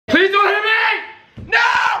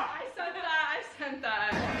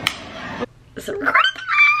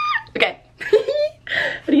Okay.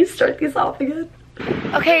 How do you start these off again?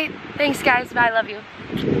 Okay, thanks guys. Bye, I love you.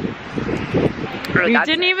 You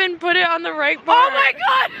didn't even put it on the right part. Oh my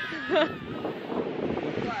god!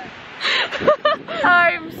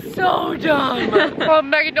 I'm so dumb. Oh,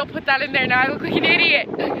 Megan, don't put that in there now. I look like an idiot.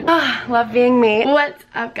 Love being me. What's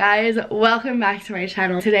up, guys? Welcome back to my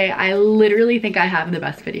channel. Today, I literally think I have the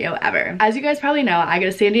best video ever. As you guys probably know, I go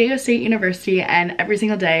to San Diego State University and every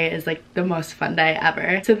single day is like the most fun day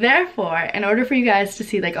ever. So therefore, in order for you guys to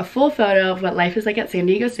see like a full photo of what life is like at San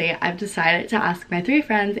Diego State, I've decided to ask my three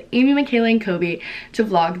friends, Amy, Michaela, and Kobe, to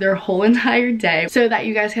vlog their whole entire day so that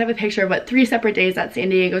you guys can have a picture of what 3 separate days at San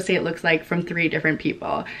Diego State looks like from 3 different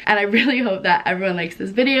people. And I really hope that everyone likes this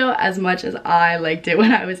video as much as I liked it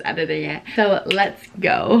when I was editing it. So let's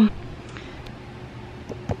go.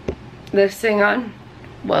 This thing on?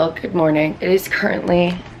 Well, good morning. It is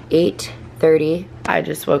currently 8:30. I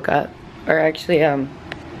just woke up. Or actually,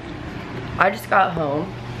 I just got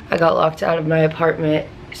home. I got locked out of my apartment,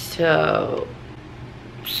 so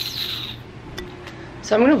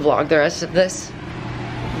I'm gonna vlog the rest of this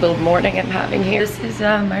little morning I'm having here. This is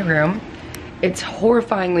my room. It's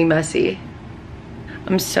horrifyingly messy.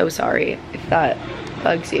 I'm so sorry if that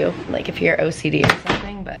bugs you, like if you're OCD or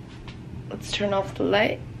something, but let's turn off the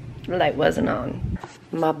light. The light wasn't on.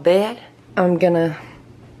 My bed, I'm gonna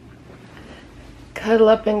cuddle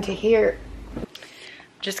up into here.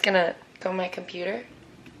 Just gonna go on my computer.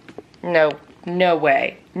 No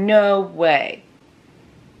way, no way.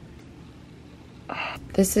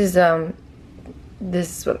 This is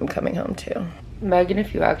what I'm coming home to. Megan,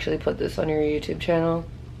 if you actually put this on your YouTube channel,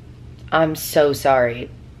 I'm so sorry.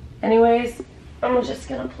 Anyways, I'm just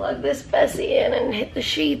gonna plug this Bessie in and hit the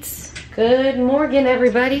sheets. Good morning,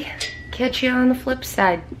 everybody. Catch you on the flip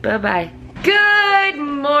side. Bye-bye. Good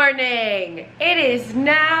morning. It is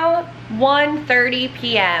now 1:30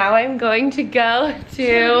 p.m. Now I'm going to go to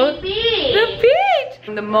the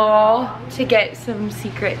beach. The mall to get some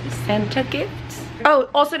secret Santa gifts. Oh,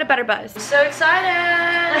 also to Better Buzz. So excited!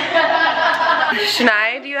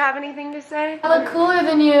 Shania, do you have anything to say? I look cooler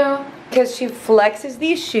than you. Because she flexes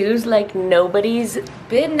these shoes like nobody's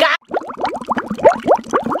business.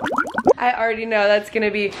 I already know that's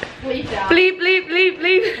gonna be bleep, bleep, bleep,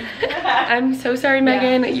 bleep. I'm so sorry,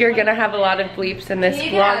 Megan. Yeah. You're gonna have a lot of bleeps in this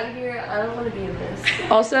vlog. Get out of here. I don't want to be in this.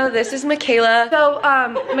 Also, this is Michaela. So,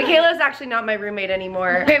 Michaela is actually not my roommate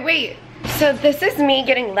anymore. Okay, wait. So this is me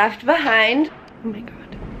getting left behind. Oh my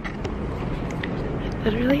god.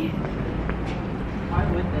 Literally. Why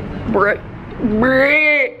would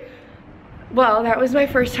they? Well, that was my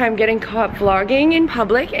first time getting caught vlogging in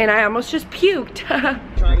public and I almost just puked.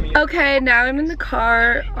 Okay, now I'm in the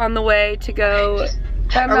car on the way to go.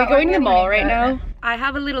 Are we going to the mall right now? I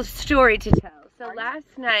have a little story to tell. So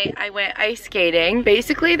last night I went ice skating.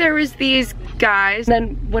 Basically there was these guys, and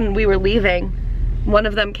then when we were leaving, one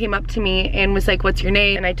of them came up to me and was like, what's your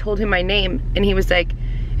name? And I told him my name and he was like,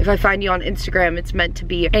 if I find you on Instagram, it's meant to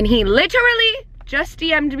be. And he literally just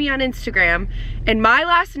DM'd me on Instagram, and my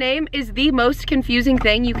last name is the most confusing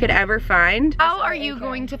thing you could ever find. How are you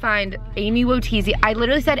going to find Amy Woteziak? I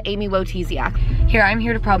literally said Amy Woteziak. Here, I'm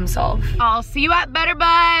here to problem solve. I'll see you at Better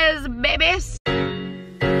Buzz, babies.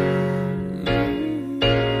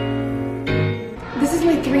 This is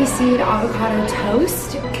my 3-seed avocado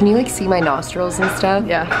toast. Can you like see my nostrils and stuff?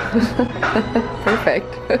 Yeah.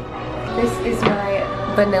 Perfect. This is my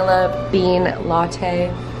vanilla bean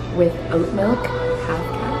latte with oat milk, half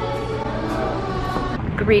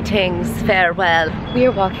cup. Greetings, farewell. We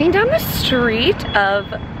are walking down the street of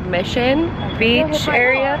Mission Beach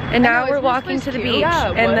area, and now we're walking to the beach,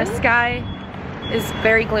 and the sky is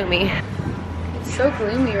very gloomy. It's so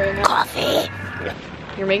gloomy right now. Coffee!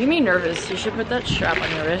 You're making me nervous. You should put that strap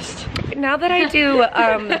on your wrist. Now that I do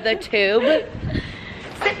the tube.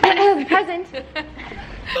 Present.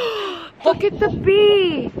 Look at the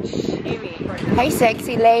beach. Amy. Hey,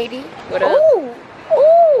 sexy lady. What up? Ooh,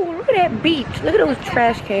 ooh, look at that beach. Look at those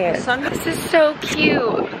trash cans. This is so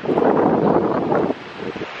cute.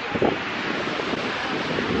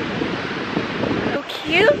 So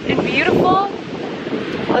cute and beautiful.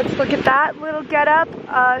 Let's look at that little getup.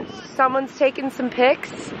 Someone's taking some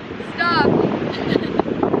pics. Stop.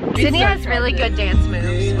 Sydney has really good dance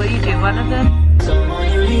moves. Will you do one of them?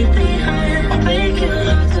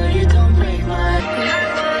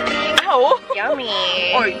 Oh, yummy.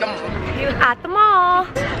 Oh, yum. At the mall.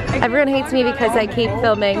 Everyone hates me because I keep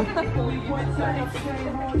filming.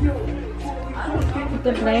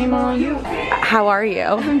 The blame on you. How are you?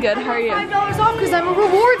 I'm good. How are you? $5 off because I'm a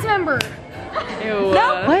rewards member. Ew.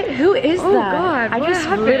 What? Who is that? Oh God. I just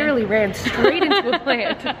literally ran straight into a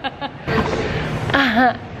plant.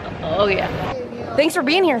 Oh yeah. Thanks for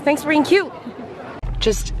being here. Thanks for being cute.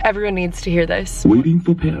 Just everyone needs to hear this. Waiting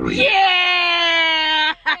for Perry.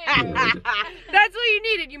 Yeah! That's what you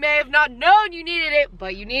needed. You may have not known you needed it,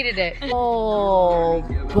 but you needed it. Oh,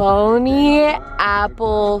 bony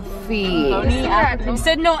apple feet. Bony apple.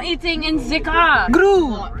 Instead not eating in the car.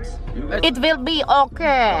 Groot. It will be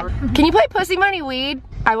okay. Can you play Pussy Money Weed?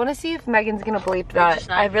 I want to see if Megan's gonna bleep that.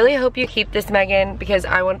 I really hope you keep this, Megan, because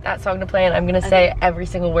I want that song to play and I'm gonna say every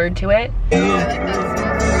single word to it.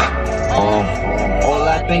 All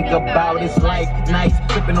I think about is life, nice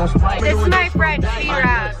tripping on Sprite. This is my friend,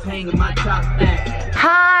 She-Rap.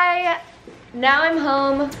 Hi, now I'm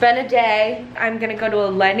home. It's been a day. I'm gonna go to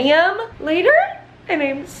Illenium later and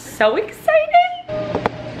I'm so excited.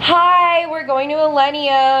 Hi, we're going to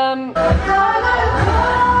Illenium.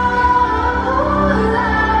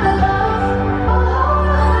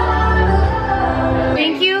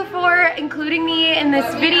 Thank you for including me in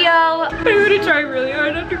this video. I'm gonna try really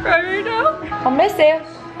hard not to cry right now. I'll miss you.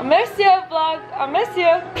 I'll miss you, vlog. I'll miss you.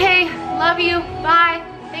 Okay, love you. Bye.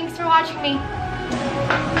 Thanks for watching me.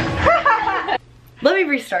 Let me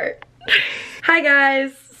restart. Hi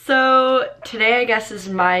guys. So today I guess is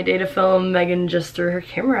my day to film. Megan just threw her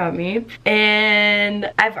camera at me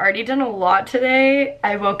and I've already done a lot today.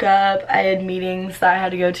 I woke up, I had meetings that I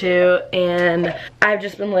had to go to and I've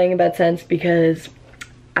just been laying in bed since because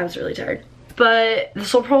I was really tired. But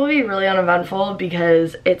this will probably be really uneventful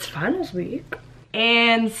because it's finals week.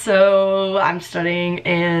 And so I'm studying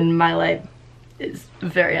and my life is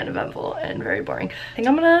very uneventful and very boring. I think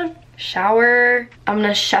I'm gonna shower, I'm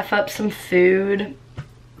gonna chef up some food,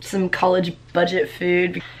 some college budget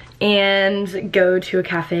food, and go to a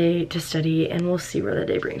cafe to study, and we'll see where the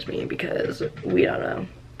day brings me because we don't know.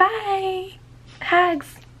 Bye!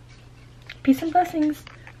 Hags! Peace and blessings.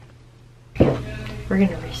 We're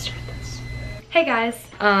gonna restart this. Hey guys.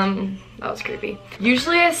 That was creepy.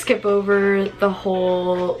 Usually I skip over the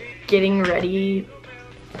whole getting ready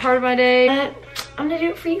part of my day, but I'm gonna do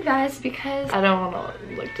it for you guys because I don't want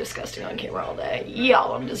to look disgusting on camera all day.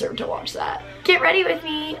 Y'all don't deserve to watch that. Get ready with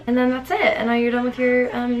me, and then that's it. And now you're done with your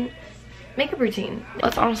makeup routine.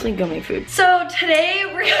 Let's honestly go make food. So today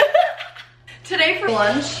we're today for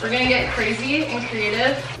lunch, we're gonna get crazy and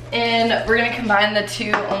creative, and we're gonna combine the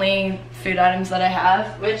two only food items that I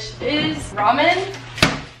have, which is ramen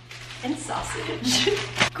and sausage.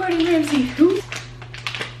 Gordon Ramsay, who?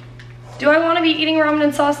 Do I want to be eating ramen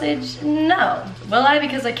and sausage? No. Will I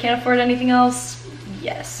because I can't afford anything else?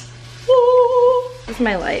 Yes. Woo! This is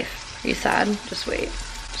my life. Are you sad? Just wait.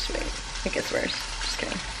 Just wait. It gets worse. Just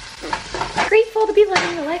kidding. Grateful to be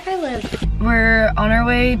living the life I live. We're on our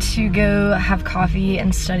way to go have coffee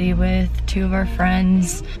and study with two of our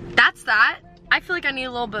friends. That's that. I feel like I need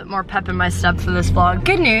a little bit more pep in my step for this vlog.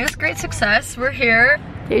 Good news, great success. We're here.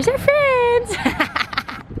 Here's our friends.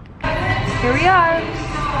 Here we are.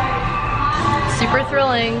 Super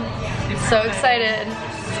thrilling. So excited.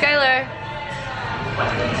 Skylar.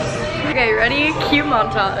 Okay, ready? Cue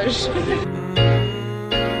montage.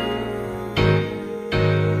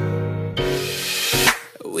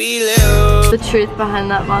 We live. The truth behind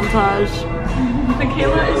that montage.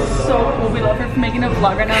 Michaela is so cool. We love her for making a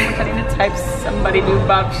vlog right now. We're trying to type somebody do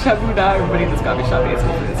Bob Shabuda. Everybody in this coffee shop is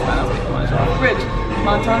cool for this one. Rich,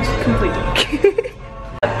 montage complete.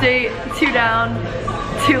 Update, 2 down,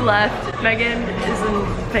 2 left. Megan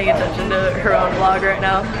isn't paying attention to her own vlog right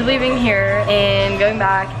now. We're leaving here and going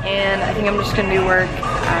back, and I think I'm just gonna do work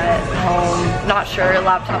at home. Not sure,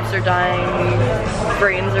 laptops are dying,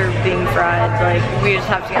 brains are being fried. Like, we just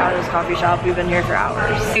have to get out of this coffee shop. We've been here for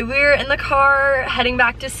hours. We're in the car heading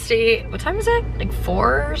back to state. What time is it? Like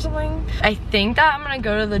 4 or something? I think that I'm gonna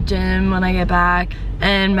go to the gym when I get back,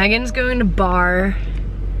 and Megan's going to bar.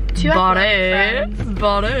 Body.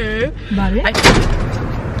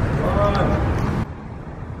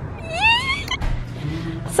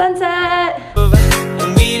 Sunset.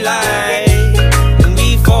 And we lie, and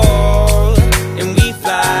we fall, and we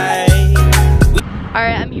fly.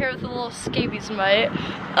 Alright, I'm here with a little scabies mite.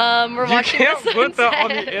 We're watching the sunset. You can't put that on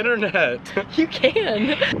the internet. You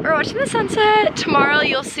can. We're watching the sunset. Tomorrow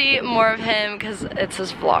you'll see more of him because it's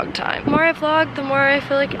his vlog time. The more I vlog, the more I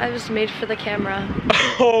feel like I was made for the camera.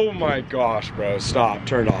 Oh my gosh, bro. Stop.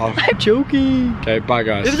 Turn it off. I'm joking. Okay, bye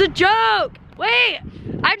guys. It was a joke! Wait!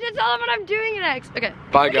 I have to tell them what I'm doing next. Okay.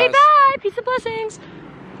 Bye guys. Okay, bye! Peace and blessings.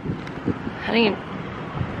 Honey,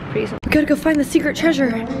 we gotta go find the secret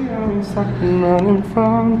treasure. I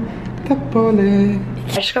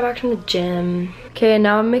just got back from the gym. Okay,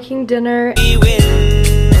 now I'm making dinner. We win,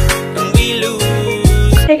 and we lose.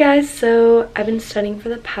 Hey guys, so I've been studying for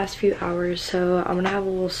the past few hours, so I'm gonna have a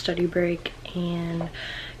little study break and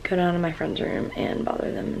go down to my friend's room and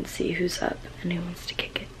bother them and see who's up and who wants to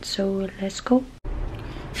kick it. So let's go.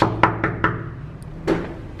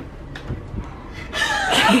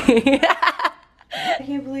 I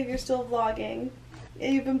can't believe you're still vlogging.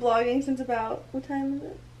 You've been vlogging since about, what time is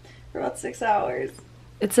it? For about 6 hours.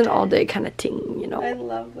 It's an all day kind of thing, you know. I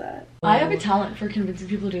love that. I have a talent for convincing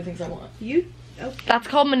people to do things I want. You? Okay. That's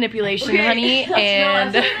called manipulation, honey.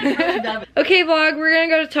 And okay, vlog, we're gonna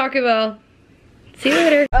go to Taco Bell. See you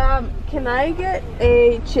later. Can I get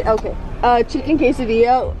a chicken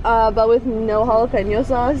quesadilla, but with no jalapeno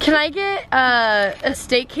sauce? Can I get a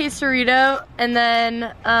steak quesarito and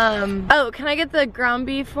then oh, can I get the ground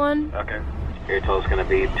beef one? Okay. Your total's gonna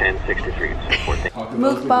be 1063.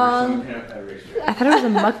 Mukbang. I thought it was a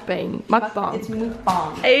mukbang. Mukbang. It's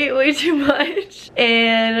mukbang. I ate way too much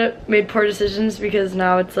and made poor decisions because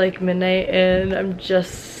now it's like midnight and I'm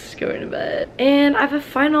just going to bed. And I have a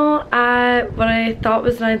final at what I thought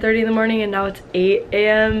was 9:30 in the morning and now it's 8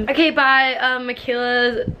 a.m. Okay, bye.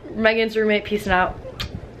 Michaela, Megan's roommate, peace out.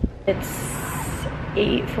 It's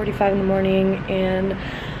 8:45 in the morning and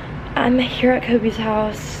I'm here at Kobe's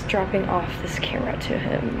house dropping off this camera to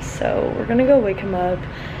him. So we're gonna go wake him up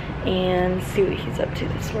and see what he's up to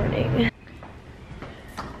this morning.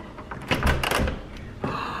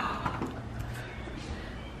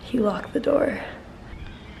 He locked the door.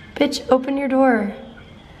 Bitch, open your door.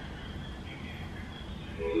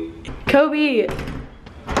 Kobe!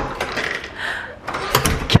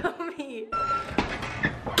 Kobe!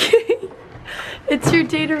 It's your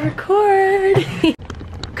day to record.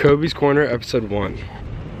 Kobe's Corner, episode 1.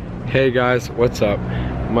 Hey guys, what's up?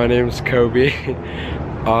 My name's Kobe.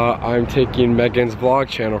 I'm taking Megan's vlog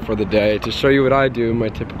channel for the day to show you what I do in my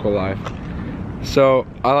typical life. So,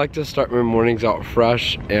 I like to start my mornings out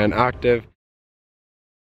fresh and active.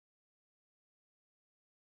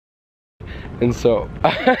 And so,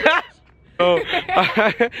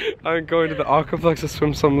 I'm going to the Aquaplex to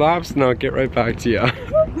swim some laps and I'll get right back to you.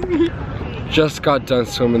 Just got done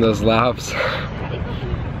swimming those laps.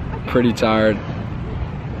 Pretty tired.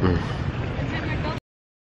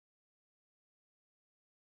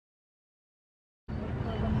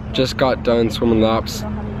 Just got done swimming laps.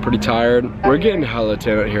 Pretty tired. We're getting hella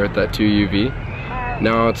tan out here at that 2UV.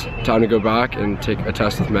 Now it's time to go back and take a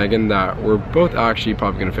test with Megan that we're both actually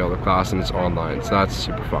probably gonna fail the class and it's online, so that's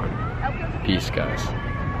super fun. Peace, guys.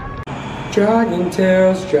 Dragon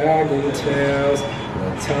tails, let's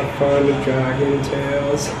have fun with dragon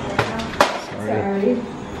tails. Sorry.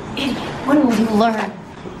 When will you learn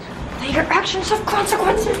that your actions have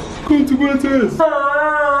consequences? Consequences!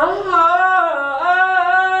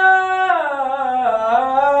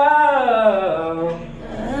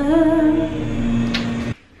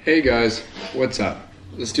 Hey guys, what's up?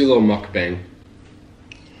 Let's do a little mukbang.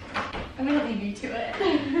 I'm gonna leave you to it.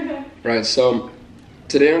 Right, so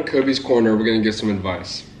today on Kobe's Corner, we're gonna give some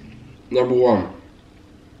advice. Number 1,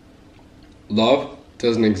 love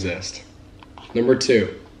doesn't exist. Number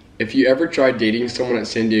 2, if you ever try dating someone at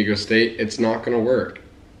San Diego State, it's not gonna work.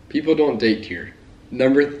 People don't date here.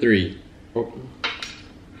 Number 3,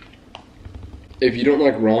 if you don't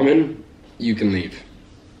like ramen, you can leave.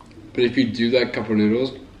 But if you do like cup of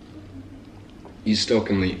noodles, you still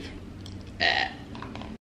can leave.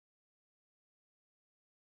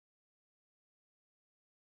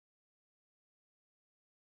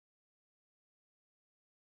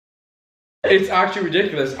 It's actually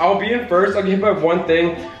ridiculous. I'll be in first, I'll get hit by one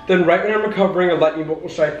thing, then right when I'm recovering, a lightning bolt will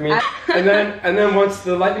strike me. And then once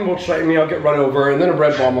the lightning bolt strikes me, I'll get run over, and then a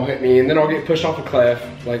red bomb will hit me, and then I'll get pushed off a cliff.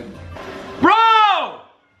 Like, bro!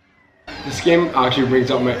 This game actually brings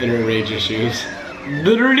out my inner rage issues.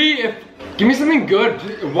 Literally, give me something good.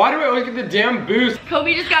 Why do I always get the damn boost?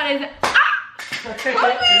 Kobe just got his I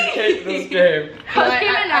hate this game.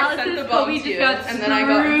 post-game analysis. Kobe just got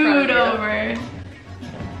screwed over.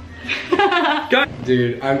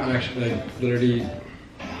 Dude, I'm actually like literally,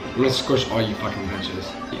 I'm gonna squish all you fucking bitches.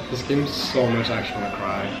 This game's so much, I actually wanna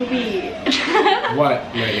cry. Kobe.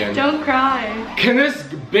 What, Megan? Don't cry. Can this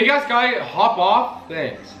big ass guy hop off?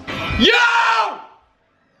 Thanks. Yo!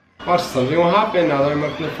 Watch, something will happen now that I'm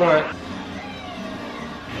up in the front.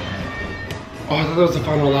 Oh, I thought that was the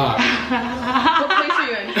final lap. What place are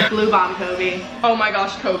you in? Blue bomb, Kobe. Oh my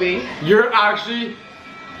gosh, Kobe. You're actually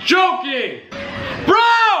joking! Bro!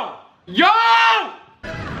 Yo!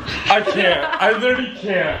 I can't. I literally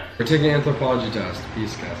can't. We're taking an anthropology test.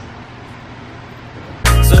 Peace, guys.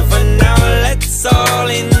 So for now, let's all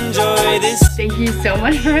enjoy this. Thank you so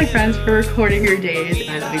much for my friends for recording your days.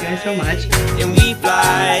 I love you guys so much. And we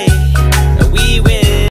fly.